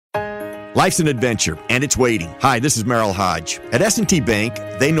Life's an adventure, and it's waiting. Hi, this is Merrill Hodge. At S&T Bank,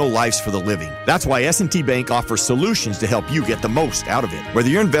 they know life's for the living. That's why S&T Bank offers solutions to help you get the most out of it. Whether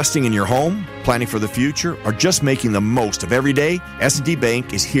you're investing in your home, planning for the future, or just making the most of every day, S&T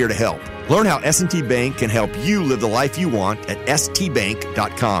Bank is here to help. Learn how S&T Bank can help you live the life you want at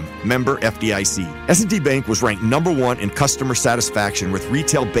stbank.com. Member FDIC. S&T Bank was ranked #1 in customer satisfaction with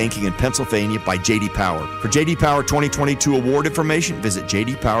retail banking in Pennsylvania by J.D. Power. For J.D. Power 2022 award information, visit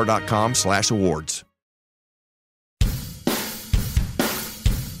jdpower.com/awards.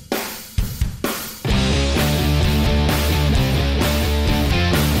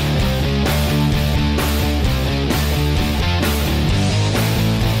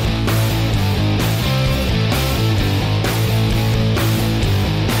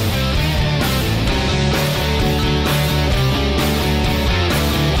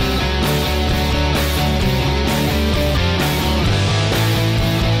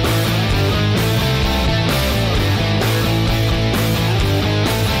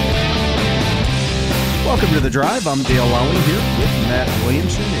 Welcome to The Drive. I'm Dale Lally here with Matt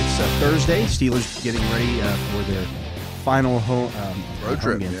Williamson. It's Thursday. Steelers getting ready for their final road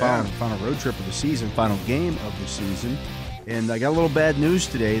trip. Final road trip of the season, final game of the season. And I got a little bad news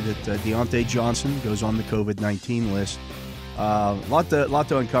today that Diontae Johnson goes on the COVID-19 list. A lot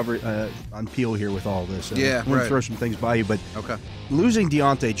to uncover, unpeel here with all this. I'm going to throw some things by you, but losing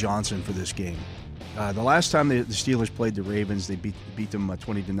Diontae Johnson for this game. The last time the Steelers played the Ravens, they beat them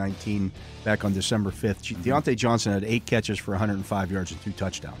 20-19 back on December 5th. Deontay Johnson had 8 catches for 105 yards and 2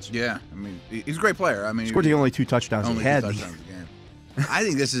 touchdowns. Yeah, I mean, he's a great player. I mean, scored the only 2 touchdowns he had. I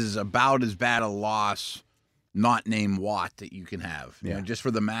think this is about as bad a loss, not named Watt, that you can have. You know, just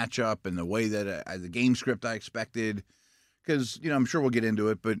for the matchup and the way that the game script I expected. Because, I'm sure we'll get into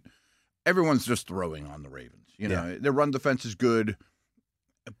it, but everyone's just throwing on the Ravens. Their run defense is good.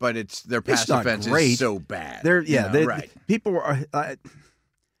 But their pass defense is so bad. People are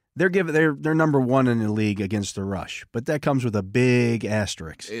they're number 1 in the league against the rush, but that comes with a big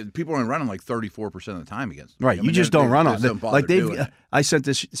asterisk. People are running like 34% of the time against them. Right, you just don't run on them. Like I sent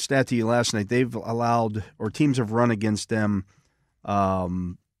this stat to you last night. They've allowed, or teams have run against them.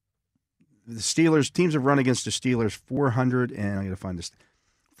 The Steelers teams have run against the Steelers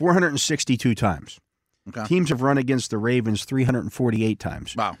 462 times. Okay. Teams have run against the Ravens 348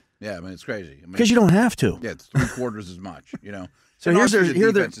 times. Wow. Yeah, I mean, it's crazy. Because you don't have to. Yeah, it's 3/4 as much, So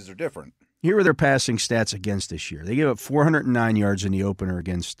the defenses are different. Here are their passing stats against this year. They gave up 409 yards in the opener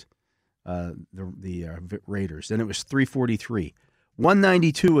against the Raiders. Then it was 343.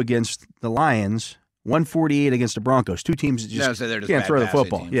 192 against the Lions, 148 against the Broncos. Two teams that just can't throw the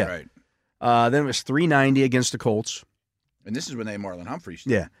football. Teams, yeah. Right. Then it was 390 against the Colts. And this is when they had Marlon Humphrey.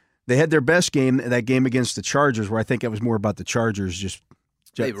 Yeah. They had their best game, that game against the Chargers, where I think it was more about the Chargers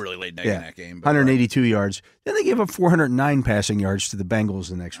they really laid neck in that game. 182 yards. Then they gave up 409 passing yards to the Bengals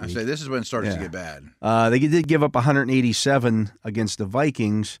the next week. I say this is when it starts to get bad. They did give up 187 against the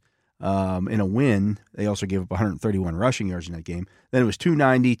Vikings in a win. They also gave up 131 rushing yards in that game. Then it was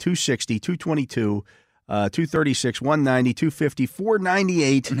 290, 260, 222, 236, 190, 250,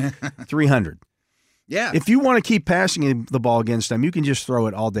 498, 300. Yeah. If you want to keep passing the ball against them, you can just throw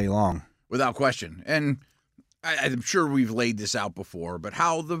it all day long. Without question. And I'm sure we've laid this out before, but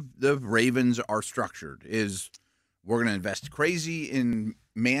how the Ravens are structured is we're going to invest crazy in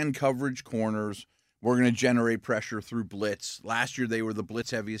man coverage corners. We're going to generate pressure through blitz. Last year, they were the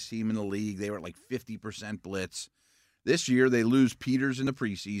blitz-heaviest team in the league. They were at like 50% blitz. This year, they lose Peters in the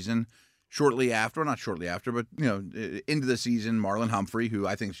preseason. Shortly after, not shortly after, but into the season, Marlon Humphrey, who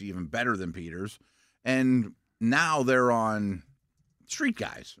I think is even better than Peters. And now they're on street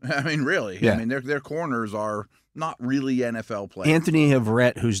guys. I mean, really. Yeah. I mean, their corners are not really NFL players. Anthony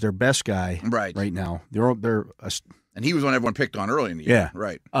Everett, who's their best guy right now. And he was one everyone picked on early in the year. Yeah.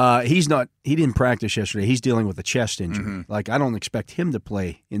 Right. He didn't practice yesterday. He's dealing with a chest injury. Mm-hmm. Like, I don't expect him to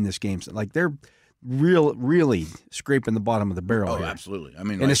play in this game. Like, they're really scraping the bottom of the barrel here. Absolutely. I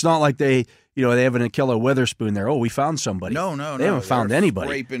mean, it's not like they have an Ahkello Witherspoon there. Oh, we found somebody. No. They haven't found anybody.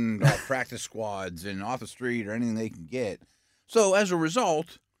 Scraping practice squads and off the street or anything they can get. So as a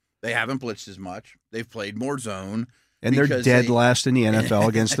result, they haven't blitzed as much. They've played more zone. And they're dead last in the NFL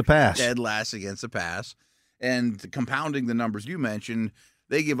against the pass. Dead last against the pass. And compounding the numbers you mentioned,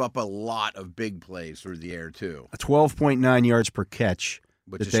 they give up a lot of big plays through the air too. 12.9 yards per catch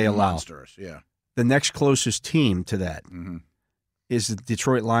which that they allow. Monstrous, yeah. The next closest team to that is the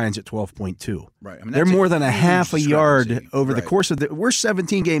Detroit Lions at 12.2. Right. I mean, they're more than a half a yard over the course of we're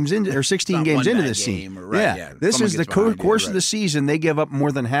 17 games into or 16 games into this season. Right, yeah. This is the course of the season. They give up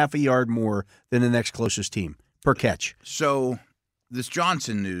more than half a yard more than the next closest team per catch. So this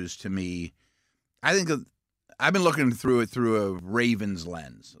Johnson news to me, I think I've been looking through it through a Ravens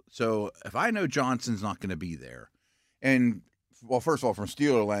lens. So if I know Johnson's not going to be there, and well, first of all, from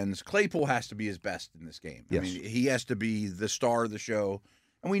Steeler lens, Claypool has to be his best in this game. Yes. I mean, he has to be the star of the show,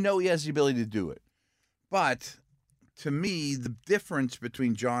 and we know he has the ability to do it. But to me, the difference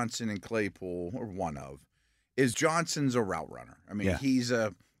between Johnson and Claypool, or one of, is Johnson's a route runner. I mean, he's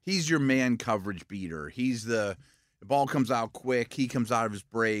your man coverage beater. He's the ball comes out quick. He comes out of his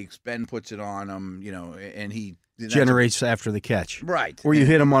breaks. Ben puts it on him, and he generates after the catch. Right. Or you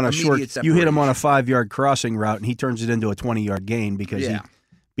hit him on a you hit him on a 5-yard crossing route, and he turns it into a 20-yard gain because he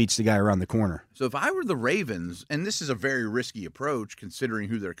beats the guy around the corner. So if I were the Ravens, and this is a very risky approach considering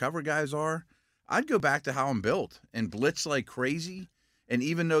who their cover guys are, I'd go back to how I'm built and blitz like crazy. And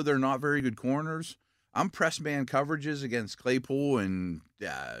even though they're not very good corners, I'm press man coverages against Claypool and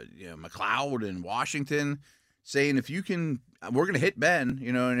McLeod and Washington, saying if you can, we're going to hit Ben,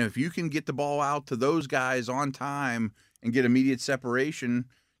 and if you can get the ball out to those guys on time and get immediate separation,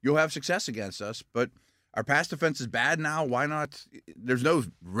 you'll have success against us. But our pass defense is bad now. Why not? There's no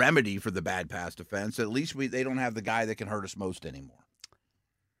remedy for the bad pass defense. At least they don't have the guy that can hurt us most anymore.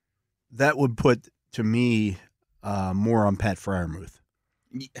 That would put, to me, more on Pat Freiermuth.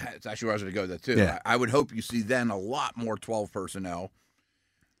 It's actually where I was going to go with that, too. Yeah. I would hope you see then a lot more 12 personnel,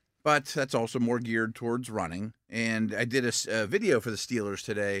 but that's also more geared towards running. And I did a video for the Steelers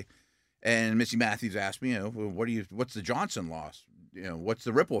today, and Missy Matthews asked me, what's the Johnson loss? What's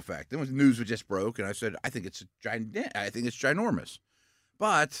the ripple effect? Then the news just broke, and I said, I think it's ginormous.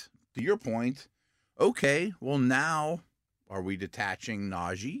 But to your point, okay, well now are we detaching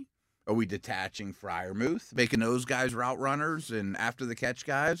Najee? Are we detaching Freiermuth, making those guys route runners and after the catch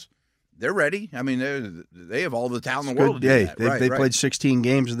guys? They're ready. I mean, they have all the talent in the world to do that. They played 16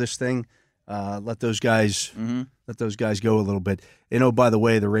 games of this thing. Let those guys go a little bit. By the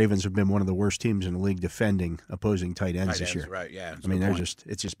way, the Ravens have been one of the worst teams in the league defending opposing tight ends this year. Right? Yeah. I mean,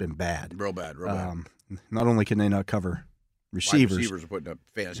 it's just been bad. Real bad. Not only can they not cover receivers, wide receivers are putting up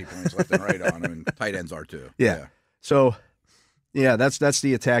fantasy points left and right on them, and tight ends are too. Yeah. So, that's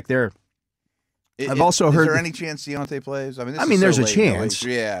the attack there. I've also heard. Is there any chance Deontay plays? I mean, there's a chance.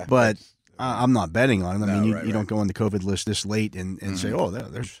 Yeah, but I'm not betting on it. I mean, you don't go on the COVID list this late and say, "Oh,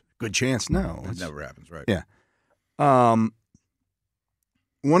 there's a good chance." No, it never happens, right? Yeah.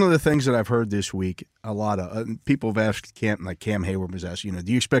 One of the things that I've heard this week, a lot of people have asked Cam Hayward was asked,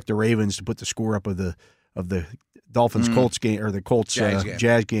 do you expect the Ravens to put the score up of the Dolphins Colts game or the Colts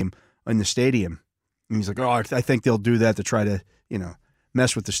Jazz game in the stadium? And he's like, "Oh, I think they'll do that to try to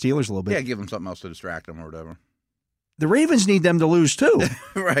mess with the Steelers a little bit." Yeah, give them something else to distract them or whatever. The Ravens need them to lose too,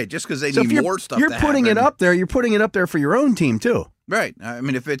 right? Just because they need more stuff. You're putting it up there. You're putting it up there for your own team too, right? I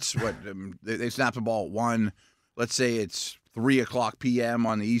mean, if it's they snap the ball at 1, let's say it's 3:00 p.m.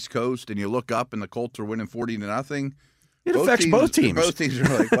 on the East Coast, and you look up and the Colts are winning 40-0. It affects both teams. Both teams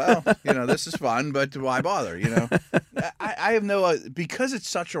are like, well, this is fun, but why bother? I have no because it's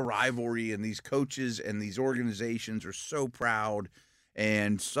such a rivalry, and these coaches and these organizations are so proud,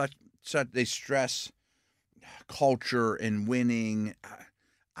 and such they stress culture and winning.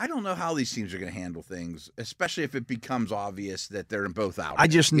 I don't know how these teams are going to handle things, especially if it becomes obvious that they're both out. I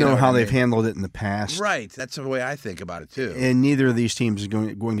just know how they've handled it in the past. Right. That's the way I think about it, too. And neither of these teams is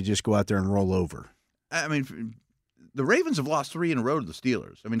going to just go out there and roll over. I mean, the Ravens have lost 3 in a row to the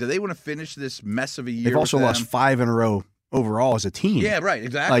Steelers. I mean, do they want to finish this mess of a year? They've also lost 5 in a row overall as a team. Yeah, right,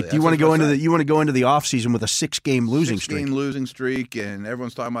 exactly. Like, do you want to go into the offseason with a 6-game losing streak? 6-game losing streak, and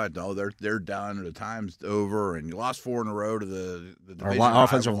everyone's talking about, they're done, or the time's over, and you lost 4 in a row to the division Our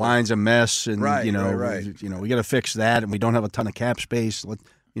offensive line's a mess, and right. we got to fix that, and we don't have a ton of cap space.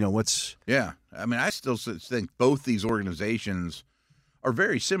 What's Yeah, I mean, I still think both these organizations are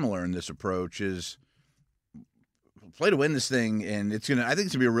very similar in this approach. Is play to win this thing, and I think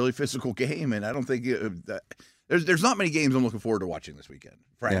it's gonna be a really physical game, and I don't think there's not many games I'm looking forward to watching this weekend,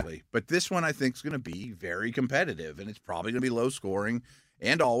 frankly. Yeah. But this one I think is going to be very competitive, and it's probably going to be low scoring.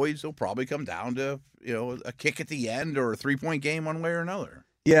 And always, it'll probably come down to a kick at the end or a 3-point game one way or another.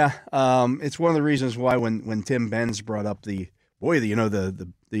 Yeah, it's one of the reasons why when Tim Benz brought up the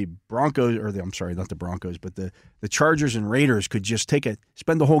Broncos not the Broncos, but the Chargers and Raiders could just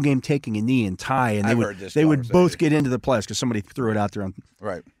spend the whole game taking a knee and tie, and they would both get into the playoffs because somebody threw it out there.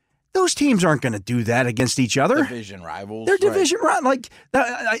 Right. Those teams aren't going to do that against each other. Division rivals. They're division rivals.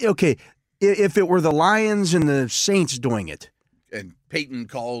 Like, okay, if it were the Lions and the Saints doing it. And Peyton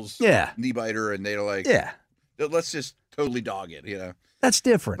calls knee biter, and they're like, let's just totally dog it, That's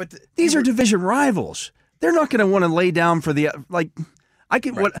different. But these are division rivals. They're not going to want to lay down for the,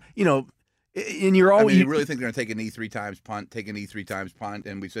 And you're always. You really think they're going to take a knee 3 times, punt, take a knee 3 times, punt,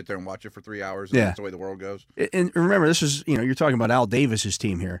 and we sit there and watch it for 3 hours? And that's the way the world goes. And remember, this is you're talking about Al Davis's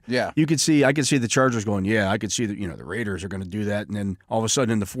team here. Yeah, I could see the Chargers going. Yeah, I could see that the Raiders are going to do that, and then all of a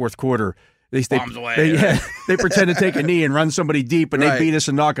sudden in the fourth quarter. They pretend to take a knee and run somebody deep, and they beat us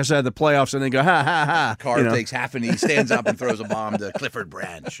and knock us out of the playoffs, and they go, ha, ha, ha. Carr takes half a knee, stands up and throws a bomb to Clifford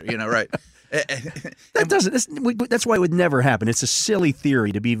Branch. Right. That's why it would never happen. It's a silly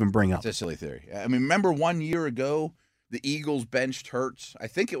theory to even bring up. It's a silly theory. Remember 1 year ago, the Eagles benched Hurts. I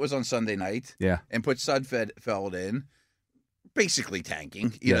think it was on Sunday night. Yeah. And put Sudfeld in. Basically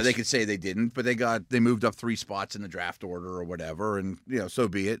tanking. Yes. They could say they didn't, but they moved up 3 spots in the draft order or whatever, and so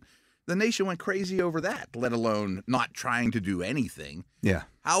be it. The nation went crazy over that, let alone not trying to do anything. Yeah.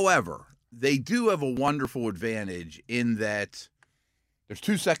 However, they do have a wonderful advantage in that there's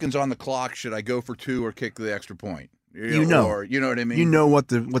 2 seconds on the clock. Should I go for 2 or kick the extra point? Or, you know what I mean? You know what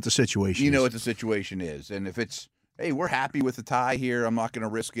the situation is. You know what the situation is. And if it's, hey, we're happy with the tie here, I'm not going to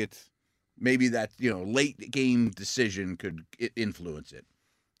risk it. Maybe that, late game decision could influence it.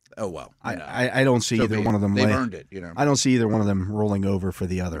 Oh, well. I don't see either one of them. They've earned it, I don't see either one of them rolling over for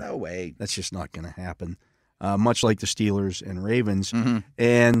the other. No way. That's just not going to happen. Much like the Steelers and Ravens. Mm-hmm.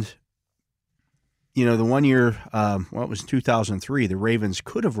 And, the 1 year, it was 2003, the Ravens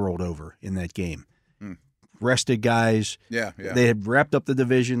could have rolled over in that game. Rested guys. Yeah. They had wrapped up the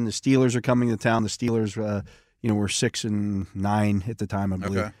division. The Steelers are coming to town. The Steelers, were 6-9 at the time, I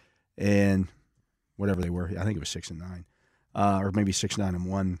believe. Okay. And whatever they were, I think it was 6-9. Or maybe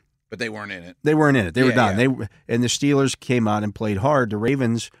 6-9-1. But they weren't in it. They weren't in it. They were done. Yeah. And the Steelers came out and played hard. The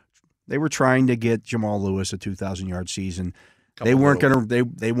Ravens, they were trying to get Jamal Lewis a 2,000-yard season. They weren't going to.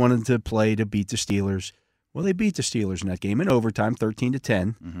 They wanted to play to beat the Steelers. Well, they beat the Steelers in that game in overtime, 13-10.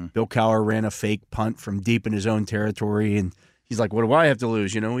 Mm-hmm. Bill Cowher ran a fake punt from deep in his own territory, and he's like, "What do I have to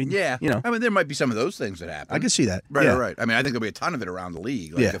lose?" There might be some of those things that happen. I can see that. Right, yeah. right. I think there'll be a ton of it around the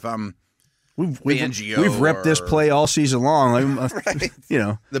league. Like if I'm. We've repped this play all season long. Right.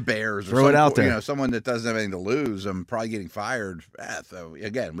 The Bears. Throw it out there. Someone that doesn't have anything to lose. I'm probably getting fired. So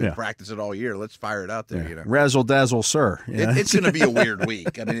again, we practice it all year. Let's fire it out there. Razzle dazzle, sir. It's going to be a weird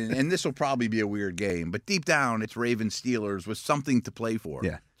week. And this will probably be a weird game. But deep down, it's Ravens Steelers with something to play for. Yeah,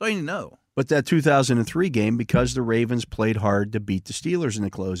 that's all you know. But that 2003 game, because the Ravens played hard to beat the Steelers in the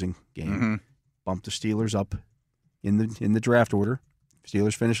closing game, bumped the Steelers up in the draft order.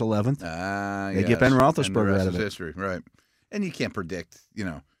 Steelers finish 11th. They get Ben Roethlisberger out of it. History, right? And you can't predict.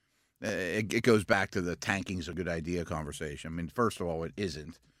 It goes back to the tanking's a good idea conversation. First of all, it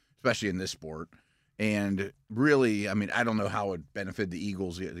isn't, especially in this sport. And really, I don't know how it benefited the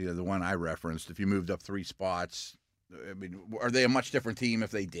Eagles. The one I referenced. If you moved up 3 spots, are they a much different team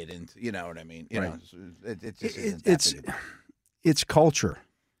if they didn't? You know what I mean? Right. It's culture.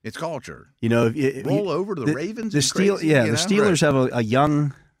 It's culture. Roll over to the Ravens. The Steelers have a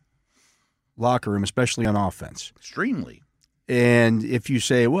young locker room, especially on offense. Extremely. And if you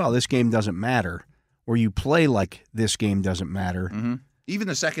say, well, this game doesn't matter, or you play like this game doesn't matter, even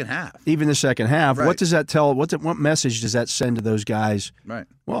the second half. Right. What does that tell? What message does that send to those guys? Right.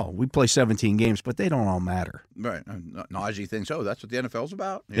 Well, we play 17 games, but they don't all matter. Right. Najee thinks, that's what the NFL's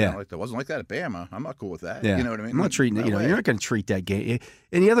about. It wasn't like that at Bama. I'm not cool with that. Yeah. You know what I mean? I'm not treating you're not going to treat that game.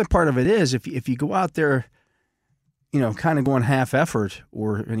 And the other part of it is if you go out there, kind of going half effort,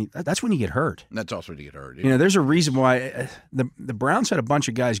 that's when you get hurt. That's also when you get hurt. Yeah. There's a reason why the Browns had a bunch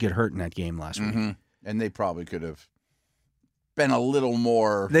of guys get hurt in that game last week, and they probably could have been a little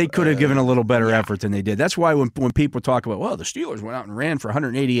more. They could have given a little better effort than they did. That's why when people talk about, well, the Steelers went out and ran for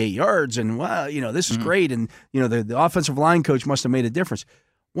 188 yards, and this is great, and the offensive line coach must have made a difference.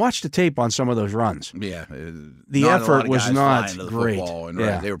 Watch the tape on some of those runs. Yeah, the effort was not great. And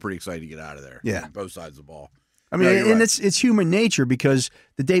they were pretty excited to get out of there. Yeah, both sides of the ball. It's human nature because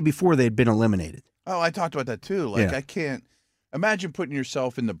the day before they'd been eliminated. Oh, I talked about that too. I can't imagine putting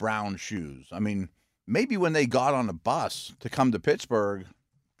yourself in the Browns' shoes. Maybe when they got on a bus to come to Pittsburgh,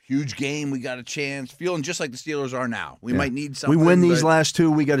 huge game, we got a chance, feeling just like the Steelers are now. We might need something. We win these last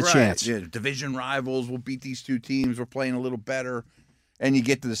 2, we got a chance. Yeah, division rivals, we'll beat these 2 teams, we're playing a little better. And you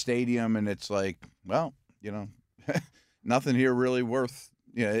get to the stadium, and it's like, well, nothing here really worth,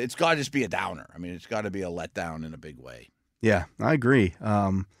 it's got to just be a downer. It's got to be a letdown in a big way. Yeah, I agree.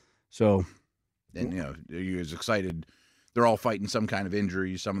 And, you're as excited. They're all fighting some kind of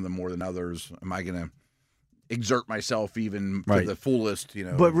injury, some of them more than others. Am I going to exert myself even to the fullest,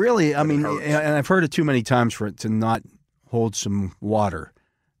 But really, and I've heard it too many times for it to not hold some water.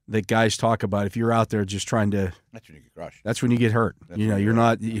 That guys talk about if you're out there just trying to. That's when you get crushed. That's when you get hurt. You're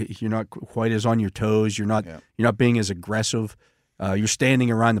not quite as on your toes. You're not being as aggressive. You're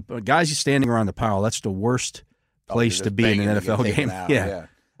standing around the guys. You're standing around the pile. That's the worst place to be in an NFL game. Yeah.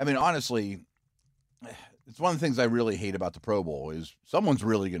 I mean, honestly, it's one of the things I really hate about the Pro Bowl is someone's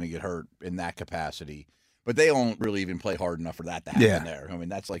really going to get hurt in that capacity. But they don't really even play hard enough for that to happen there. I mean,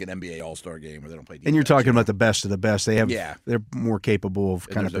 that's like an NBA All-Star game where they don't play defense. And you're talking about the best of the best. They're more capable of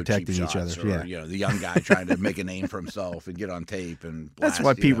kind of protecting each other. Or, the young guy trying to make a name for himself and get on tape and blast. That's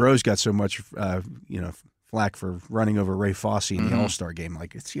why Pete Rose got so much, flack for running over Ray Fosse in the All-Star game.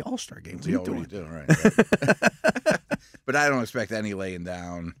 Like, it's the All-Star game. What are you doing? Right. But I don't expect any laying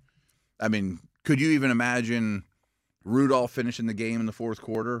down. I mean, could you even imagine Rudolph finishing the game in the fourth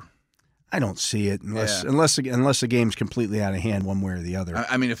quarter? I don't see it unless the game's completely out of hand one way or the other.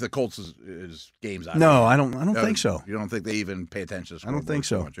 I mean, if the Colts is game's out. No, I don't think so. You don't think they even pay attention to? I don't think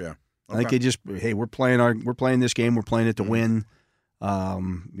so. Much, yeah. Okay. I think they just we're playing this game. We're playing it to win.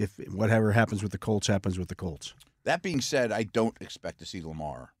 If whatever happens with the Colts happens with the Colts. That being said, I don't expect to see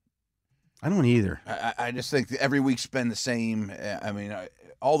Lamar. I don't either. I just think every week's been the same. I mean,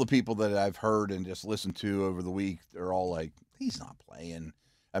 all the people that I've heard and just listened to over the week, they're all like, he's not playing.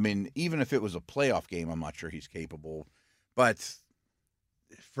 I mean, even if it was a playoff game, I'm not sure he's capable. But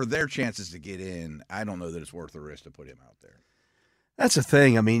for their chances to get in, I don't know that it's worth the risk to put him out there. That's the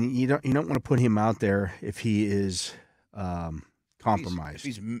thing. I mean, you don't want to put him out there if he is compromised.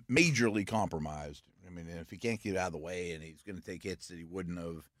 If he's majorly compromised. I mean, if he can't get out of the way and he's going to take hits that he wouldn't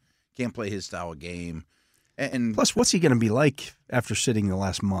have, can't play his style of game. And plus, what's he going to be like after sitting the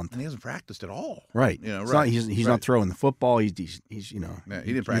last month? And he hasn't practiced at all. Right. He's not throwing the football. He's he didn't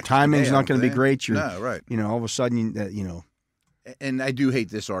practice. Your timing's not going to be great. Right. All of a sudden, And I do hate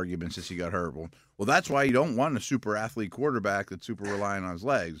this argument since he got hurt. Well, that's why you don't want a super athlete quarterback that's super reliant on his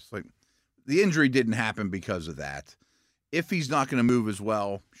legs. Like, the injury didn't happen because of that. If he's not going to move as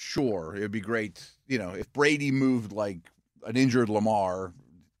well, sure, it'd be great. If Brady moved like an injured Lamar,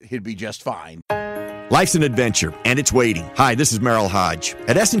 he'd be just fine. Life's an adventure, and it's waiting. Hi, this is Merrill Hodge.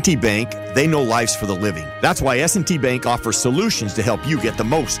 At S&T Bank, they know life's for the living. That's why S&T Bank offers solutions to help you get the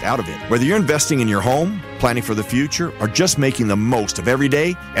most out of it. Whether you're investing in your home, planning for the future, or just making the most of every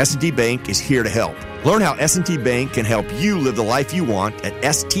day, S&T Bank is here to help. Learn how S&T Bank can help you live the life you want at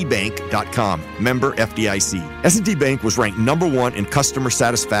stbank.com. Member FDIC. S&T Bank was ranked #1 in customer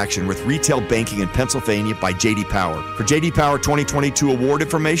satisfaction with retail banking in Pennsylvania by J.D. Power. For J.D. Power 2022 award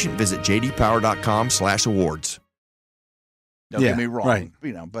information, visit jdpower.com/awards. Don't get me wrong, right.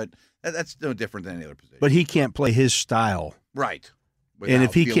 But that's no different than any other position. But he can't play his style, right? And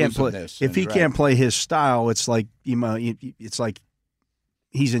if he can't play his style, it's like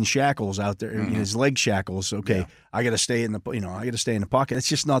he's in shackles out there, in his leg shackles. Okay, I got to stay in the pocket. It's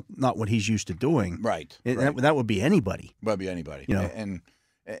just not what he's used to doing. Right. That would be anybody. Would be anybody. And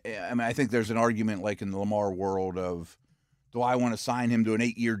I mean, I think there's an argument like in the Lamar world of, do I want to sign him to an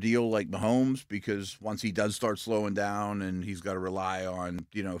 8-year deal like Mahomes? Because once he does start slowing down and he's got to rely on,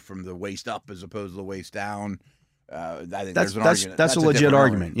 from the waist up as opposed to the waist down, I think there's an argument. That's a legit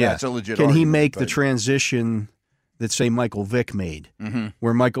argument. Yeah, it's a legit argument. Can he make the but transition that, say, Michael Vick made,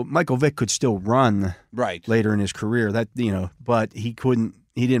 where Michael Vick could still run later in his career? But he couldn't.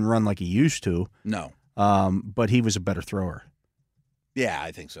 He didn't run like he used to. No. But he was a better thrower. Yeah,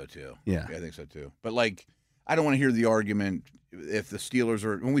 I think so too. Yeah, I think so too. But I don't want to hear the argument if the Steelers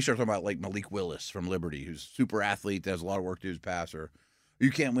are, when we start talking about like Malik Willis from Liberty, who's a super athlete, does a lot of work to his passer.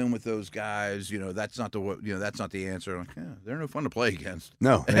 You can't win with those guys. That's not the answer. Like, they're no fun to play against.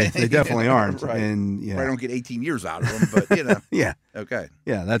 No, they definitely aren't. Right. And I don't get 18 years out of them, but yeah, okay,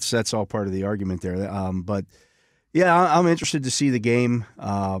 yeah, that's all part of the argument there. But yeah, I'm interested to see the game.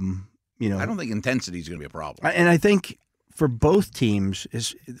 I don't think intensity is going to be a problem. And I think for both teams,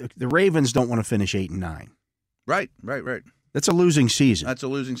 the Ravens don't want to finish 8-9. Right. That's a losing season. That's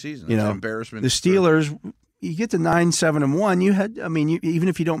an embarrassment. The Steelers, you get to 9-7-1. You had, even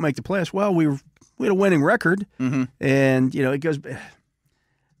if you don't make the playoffs, well, we had a winning record, and it goes.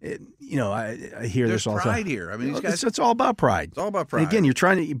 I hear There's this all the time. There's pride here. I mean, these guys. It's all about pride. It's all about pride. And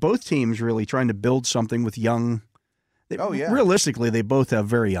again, both teams really trying to build something with young. Realistically, they both have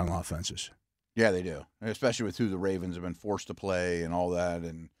very young offenses. Yeah, they do, especially with who the Ravens have been forced to play and all that.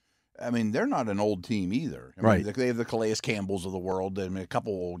 And I mean, they're not an old team either. Right. They have the Calais Campbells of the world. A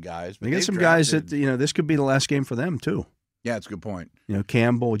couple old guys. But they got some guys that this could be the last game for them too. Yeah, it's a good point.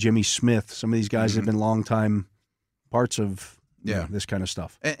 Campbell, Jimmy Smith, some of these guys have been longtime parts of this kind of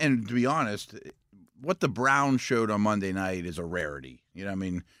stuff. And to be honest, what the Browns showed on Monday night is a rarity. The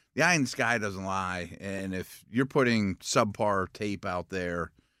eye in the sky doesn't lie. And if you're putting subpar tape out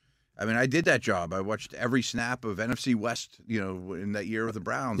there, I did that job. I watched every snap of NFC West, in that year with the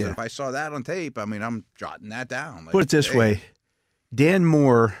Browns. Yeah. And if I saw that on tape, I'm jotting that down. Put it this way. Dan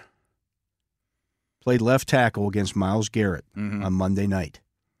Moore played left tackle against Myles Garrett on Monday night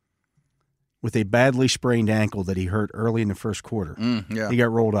with a badly sprained ankle that he hurt early in the first quarter. He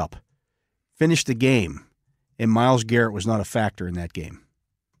got rolled up. Finished the game, and Myles Garrett was not a factor in that game.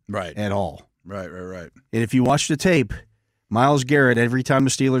 Right. At all. Right. And if you watch the tape, Myles Garrett, every time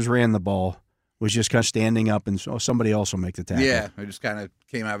the Steelers ran the ball, was just kind of standing up and somebody else will make the tackle. Yeah, he just kind of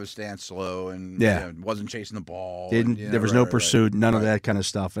came out of his stance slow and wasn't chasing the ball. There was no pursuit, none of that kind of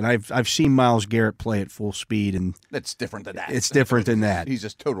stuff. And I've seen Myles Garrett play at full speed, and it's different than that. It's different than that. He's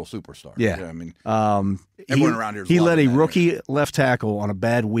just total superstar. Yeah, I mean, everyone around here. He led a rookie left tackle on a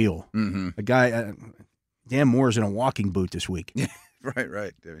bad wheel. A guy, Dan Moore's in a walking boot this week. Yeah,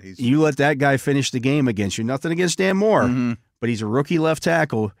 right. You let that guy finish the game against you. Nothing against Dan Moore. But he's a rookie left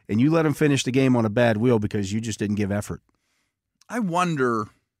tackle, and you let him finish the game on a bad wheel because you just didn't give effort. I wonder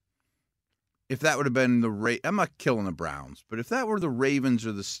if that would have been I'm not killing the Browns, but if that were the Ravens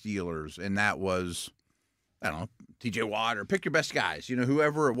or the Steelers, and that was, I don't know, T.J. Watt or pick your best guys,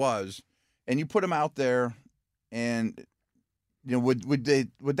 whoever it was, and you put them out there, and would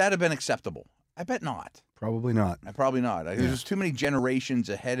that have been acceptable? I bet not. Probably not. Probably not. There's too many generations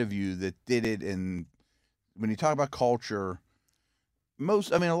ahead of you that did it, and when you talk about culture.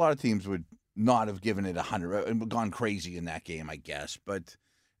 A lot of teams would not have given it 100 and gone crazy in that game, I guess. But,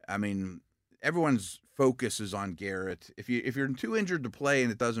 everyone's focus is on Garrett. If you're too injured to play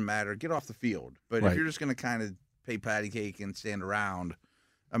and it doesn't matter, get off the field. But if you're just going to kind of pay patty cake and stand around,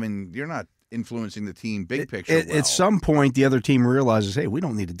 you're not influencing the team big picture. At some point, the other team realizes, hey, we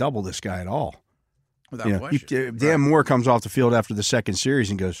don't need to double this guy at all. Without question. Dan Moore comes off the field after the second series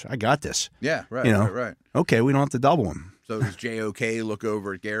and goes, I got this. Yeah, right. Okay, we don't have to double him. So does JOK look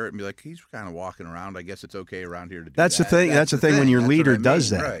over at Garrett and be like, he's kind of walking around. I guess it's okay around here to do That's that. the thing. That's the thing when your leader does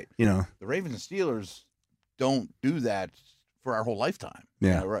that. Right. The Ravens and Steelers don't do that for our whole lifetime.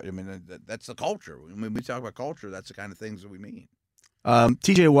 Yeah. Right. That's the culture. When we talk about culture, that's the kind of things that we mean.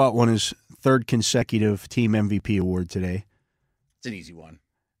 T.J. Watt won his third consecutive team MVP award today. It's an easy one.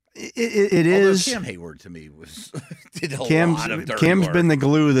 It is. Cam Hayward to me did a lot of dirty Cam's work. been the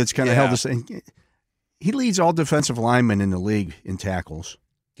glue that's kind of held us. He leads all defensive linemen in the league in tackles.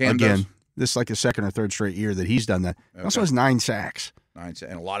 Cam does. This is like the second or third straight year that he's done that. He also has 9 sacks. 9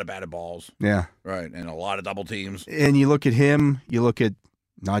 sacks and a lot of batted balls. Yeah. Right, and a lot of double teams. And you look at him, you look at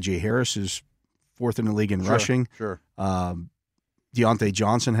Najee Harris is 4th in the league in rushing. Sure. Deontay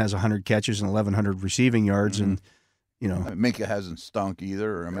Johnson has 100 catches and 1,100 receiving yards, and Minka hasn't stunk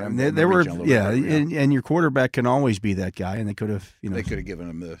either. And your quarterback can always be that guy, and they could have, they could have given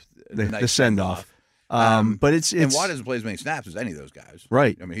him the send off. But it's and Watt hasn't played as many snaps as any of those guys,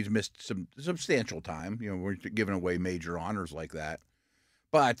 right? He's missed some substantial time. We're giving away major honors like that.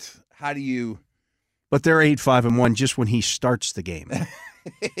 But how do you? But they're 8-5-1 just when he starts the game.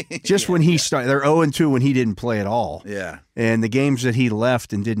 Just when he started, they're 0-2 when he didn't play at all. Yeah, and the games that he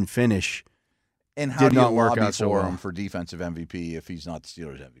left and didn't finish. And how do you lobby for him for defensive MVP if he's not the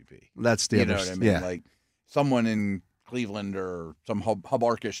Steelers MVP? That's the other. You know what I mean? Yeah. Like someone in Cleveland or some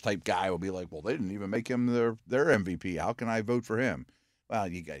Hubarkish type guy will be like, well, they didn't even make him their MVP. How can I vote for him? Well,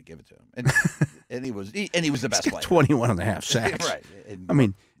 you got to give it to him. And he was the best player. 21.5 sacks. Right.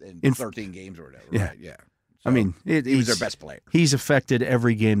 In 13 games or whatever. Yeah. Right. Yeah. So he was their best player. He's affected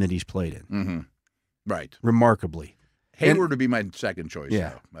every game that he's played in. Mm-hmm. Right. Remarkably. Hayward would be my second choice.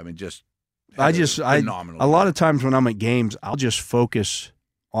 Yeah. Though. Just. A lot of times when I'm at games, I'll just focus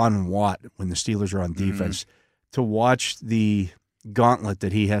on Watt when the Steelers are on defense to watch the gauntlet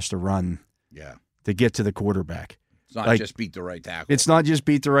that he has to run to get to the quarterback. It's not just beat the right tackle. It's not just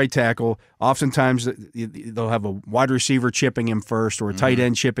beat the right tackle. Oftentimes they'll have a wide receiver chipping him first or a tight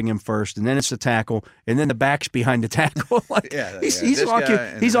end chipping him first, and then it's the tackle, and then the back's behind the tackle.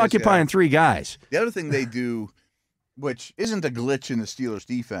 He's occupying 3 guys. The other thing they do, which isn't a glitch in the Steelers'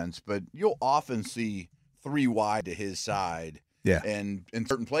 defense, but you'll often see 3 wide to his side. Yeah. And in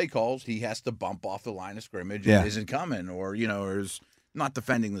certain play calls, he has to bump off the line of scrimmage and isn't coming, or is not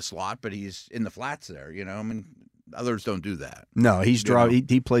defending the slot, but he's in the flats there. Others don't do that. No, he's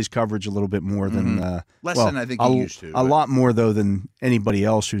he plays coverage a little bit more than less than I think he used to. A lot more though than anybody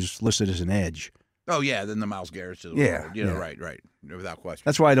else who's listed as an edge. Oh yeah, than the Myles Garrett of the world. Right, without question.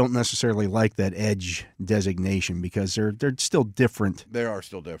 That's why I don't necessarily like that edge designation because they're still different. They are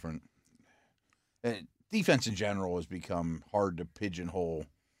still different. Defense in general has become hard to pigeonhole.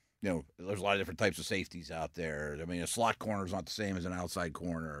 There's a lot of different types of safeties out there. A slot corner is not the same as an outside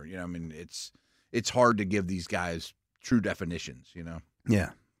corner. It's hard to give these guys true definitions. Yeah,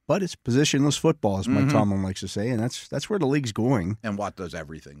 but it's positionless football, as Mike Tomlin likes to say, and that's where the league's going. And Watt does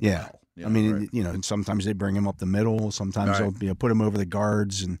everything Yeah. well. I mean, and sometimes they bring him up the middle. Sometimes they'll put him over the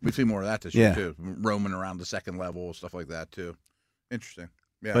guards. And we see more of that this year, too. Roaming around the second level, stuff like that, too. Interesting.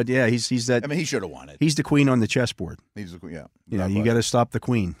 Yeah. But, he's that. I mean, he should have won it. He's the queen on the chessboard. He's the queen, yeah. You got to stop the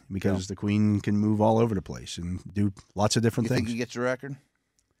queen because the queen can move all over the place and do lots of different you things. Think he gets your record?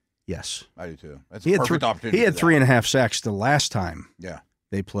 Yes. I do, too. That's a perfect opportunity. He had 3.5 sacks the last time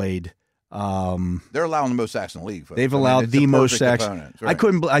they played. They're allowing the most sacks in the league. Folks. They've allowed the most sacks. Right.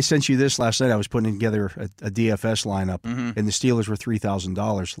 I sent you this last night. I was putting together a DFS lineup, and the Steelers were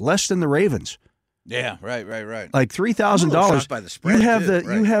 $3,000 less than the Ravens. Yeah, right. Like $3,000 by the spread.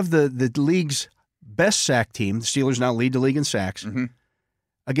 You have the league's best sack team. The Steelers now lead the league in sacks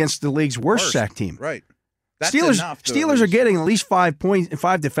against the league's worst sack team. Right. That's Steelers are getting at least 5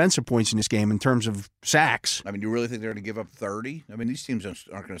 defensive points in this game in terms of sacks. I mean, do you really think they're going to give up 30? I mean, these teams aren't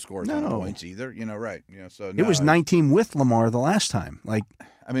going to score a ton of points either. Right. So it was 19 with Lamar the last time. Like,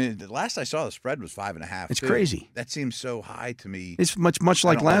 I mean, the last I saw, the spread was 5.5. It's crazy. That seems so high to me. It's much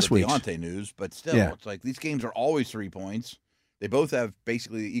like last week's Deontay news, but still, it's like these games are always 3 points. They both have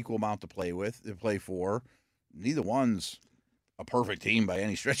basically the equal amount to play for. Neither one's a perfect team by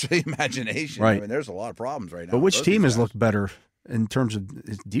any stretch of the imagination. Right. I mean, there's a lot of problems right now. But which team has looked better in terms of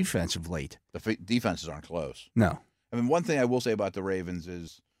defense of late? The defenses aren't close. No. I mean, one thing I will say about the Ravens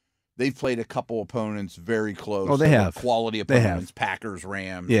is they've played a couple opponents very close. Oh, they have. Quality opponents, Packers,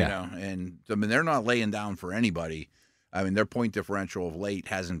 Rams, and I mean, they're not laying down for anybody. I mean, their point differential of late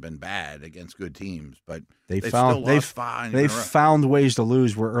hasn't been bad against good teams, but they've found ways to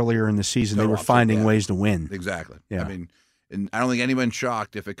lose where earlier in the season they were finding ways to win. Exactly. Yeah. I mean, and I don't think anyone's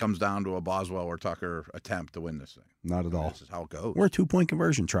shocked if it comes down to a Boswell or Tucker attempt to win this thing. Not at all. This is how it goes. Or a 2-point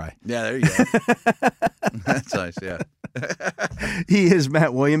conversion try. Yeah, there you go. That's nice, yeah. He is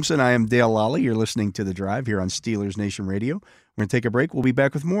Matt Williamson. I am Dale Lally. You're listening to The Drive here on Steelers Nation Radio. We're going to take a break. We'll be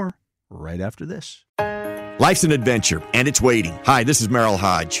back with more right after this. Life's an adventure, and it's waiting. Hi, this is Merrill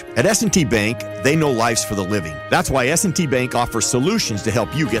Hodge. At S&T Bank, they know life's for the living. That's why S&T Bank offers solutions to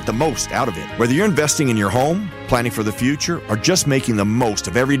help you get the most out of it. Whether you're investing in your home, planning for the future, or just making the most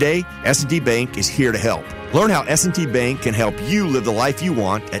of every day, S&T Bank is here to help. Learn how S&T Bank can help you live the life you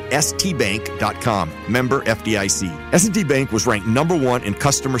want at stbank.com. Member FDIC. S&T Bank was ranked #1 in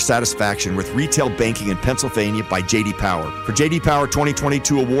customer satisfaction with retail banking in Pennsylvania by J.D. Power. For J.D. Power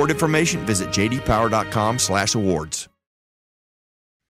 2022 award information, visit jdpower.com/awards.